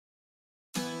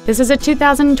This is a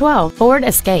 2012 Ford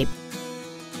Escape.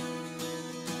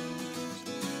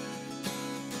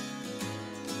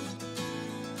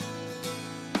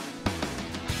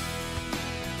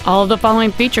 All of the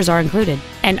following features are included: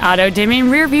 an auto-dimming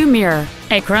rearview mirror,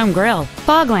 a chrome grille,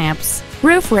 fog lamps,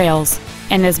 roof rails,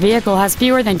 and this vehicle has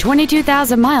fewer than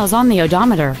 22,000 miles on the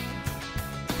odometer.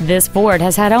 This Ford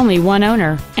has had only one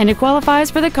owner, and it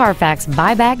qualifies for the Carfax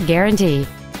buyback guarantee.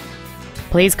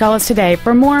 Please call us today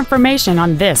for more information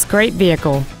on this great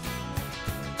vehicle.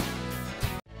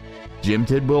 Jim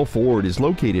Tidwell Ford is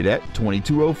located at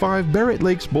 2205 Barrett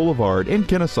Lakes Boulevard in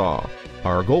Kennesaw.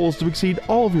 Our goal is to exceed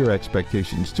all of your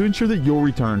expectations to ensure that you'll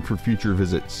return for future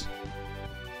visits.